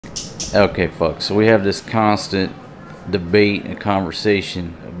Okay, folks, so we have this constant debate and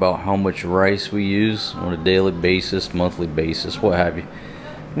conversation about how much rice we use on a daily basis, monthly basis, what have you.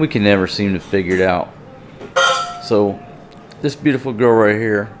 We can never seem to figure it out. So this beautiful girl right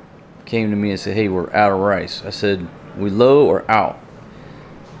here came to me and said, hey, we're out of rice. I said, we low or out?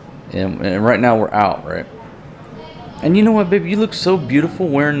 And right now we're out, right? And you know what, baby, you look so beautiful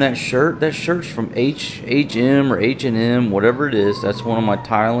wearing that shirt. That shirt's from H&M or H&M, whatever it is. That's one of my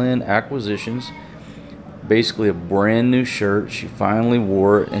Thailand acquisitions. Basically a brand new shirt. She finally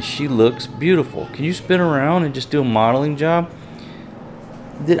wore it and she looks beautiful. Can you spin around and just do a modeling job?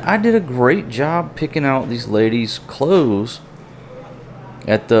 I did a great job picking out these ladies' clothes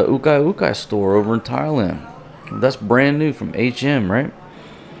at the Ukai store over in Thailand. That's brand new from H&M, right?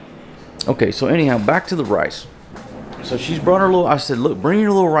 Okay, so anyhow, back to the rice. So she's brought her little, I said, look, bring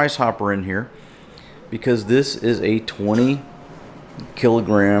your little rice hopper in here because this is a 20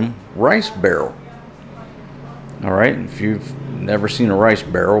 kilogram rice barrel. All right, if you've never seen a rice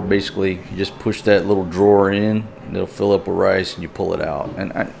barrel, basically you just push that little drawer in, and it'll fill up with rice and you pull it out.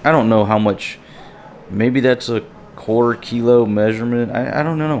 And I don't know how much, maybe that's a quarter kilo measurement. I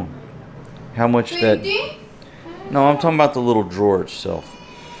don't know how much that, no, I'm talking about the little drawer itself.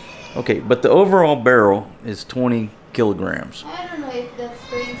 Okay, but the overall barrel is 20 kilograms. I don't know if that's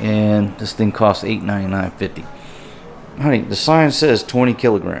crazy. And this thing costs $8.99.50. Honey, the sign says 20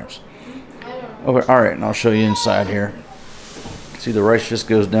 kilograms. I don't know. Okay, all right, and I'll show you inside here. See, the rice just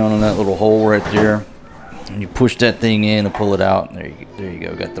goes down in that little hole right there, and you push that thing in and pull it out. And there you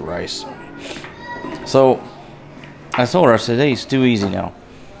go, got the rice. So I told her, I said, hey, it's too easy now.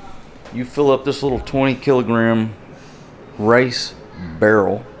 You fill up this little 20 kilogram rice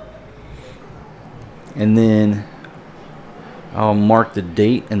barrel, and then I'll mark the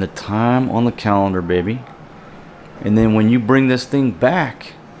date and the time on the calendar, baby. And then when you bring this thing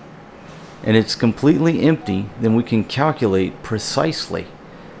back and it's completely empty, then we can calculate precisely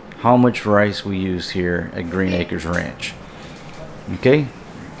how much rice we use here at Green Acres Ranch. Okay?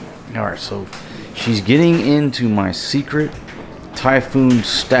 Alright, so she's getting into my secret typhoon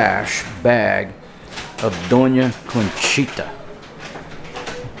stash bag of Dona Conchita.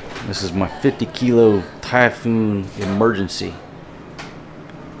 This is my 50 kilo typhoon emergency.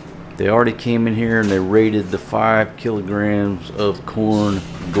 They already came in here and they rated the 5 kilograms of corn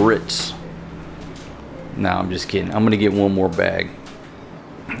grits. No, I'm just kidding. I'm gonna get one more bag.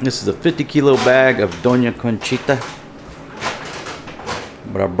 This is a 50 kilo bag of Dona Conchita.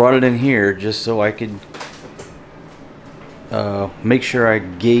 But I brought it in here just so I could make sure I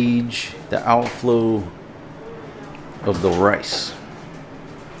gauge the outflow of the rice.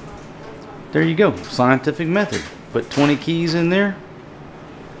 There you go, scientific method. Put 20 keys in there.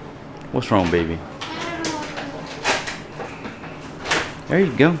 What's wrong, baby? There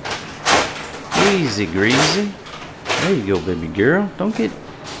you go. Easy greasy. There you go, baby girl. Don't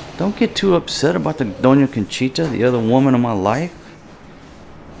get too upset about the Dona Conchita, the other woman in my life.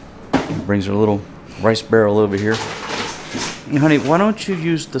 Brings her little rice barrel over here. And honey, why don't you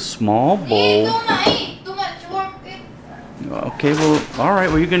use the small bowl? Okay, well, alright,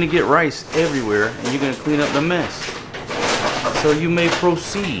 well, you're going to get rice everywhere, and you're going to clean up the mess. So you may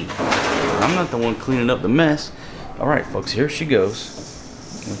proceed. I'm not the one cleaning up the mess. Alright, folks, here she goes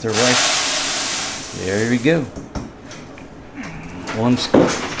with her rice. There we go. One scoop.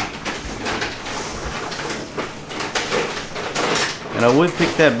 And I would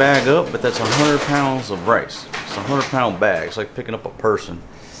pick that bag up, but that's 100 pounds of rice. It's a 100-pound bag. It's like picking up a person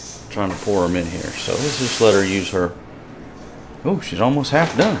trying to pour them in here. So let's just let her use her. Oh, she's almost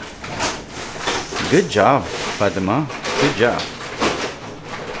half done. Good job, Fatima. Good job.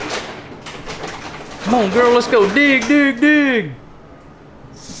 Come on, girl, let's go. Dig, dig, dig.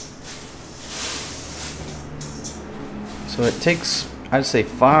 So it takes, I'd say,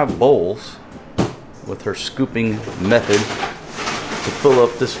 5 bowls with her scooping method to fill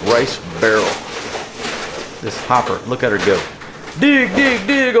up this rice barrel. This hopper. Look at her go. Dig, dig,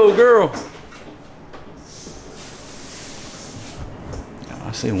 dig, old girl.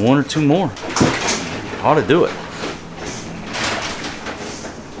 I say 1 or 2 more. Ought to do it.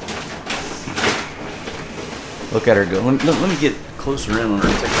 Look at her go. Let me get closer in on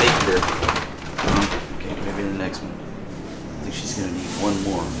her technique there. Okay, maybe the next one. I think she's gonna need 1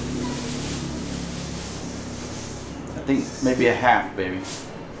 more. I think maybe a half, baby.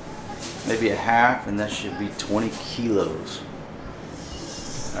 Maybe a half, and that should be 20 kilos.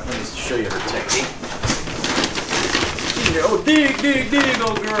 Let me show you her technique. Oh, dig, dig, dig,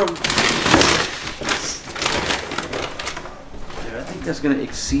 old girl. Yeah, I think that's going to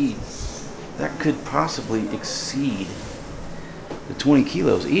exceed, that could possibly exceed the 20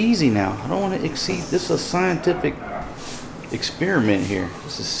 kilos. Easy now. I don't want to exceed. This is a scientific experiment here.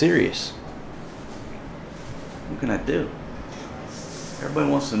 This is serious. What can I do? Everybody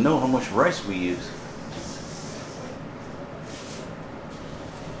wants to know how much rice we use.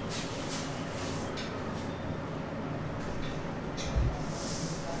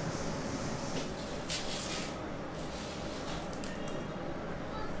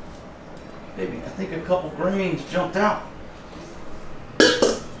 Baby, I think a couple grains jumped out.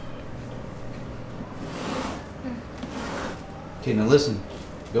 Okay, now listen.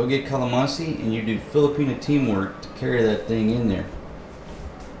 Go get calamansi and you do Filipino teamwork to carry that thing in there.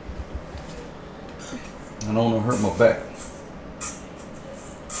 I don't want to hurt my back.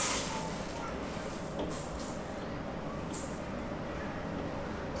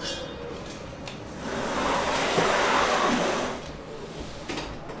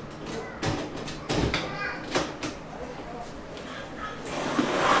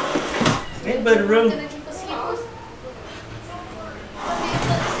 Hey, buddy, room.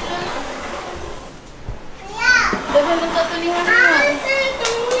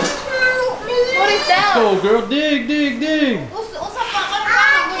 What is that? Let's go, girl. Dig, dig, dig.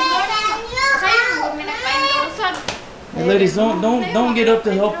 Hey, ladies, don't get up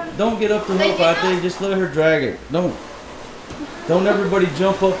to help. Don't get up to help out there. Just let her drag it. Don't everybody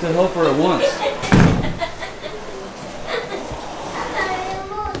jump up to help her at once.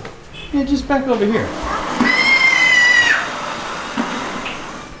 Yeah, just back over here.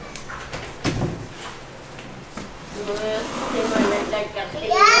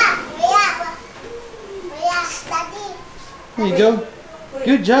 There you go.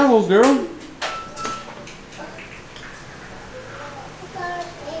 Good job, old girl.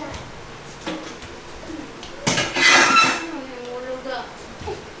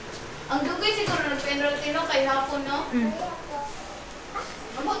 Ang dugay siguro nagpa-enroll kay hapon, no?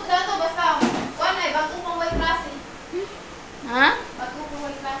 Amot sa to basta kuan ay bago pang white class. Ha? Bago pang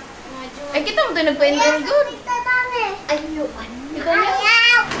white class. Ay kita mo to nagpa-enroll good. Ayun.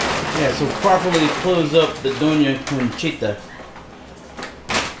 Yeah, so properly close up the Dona Conchita.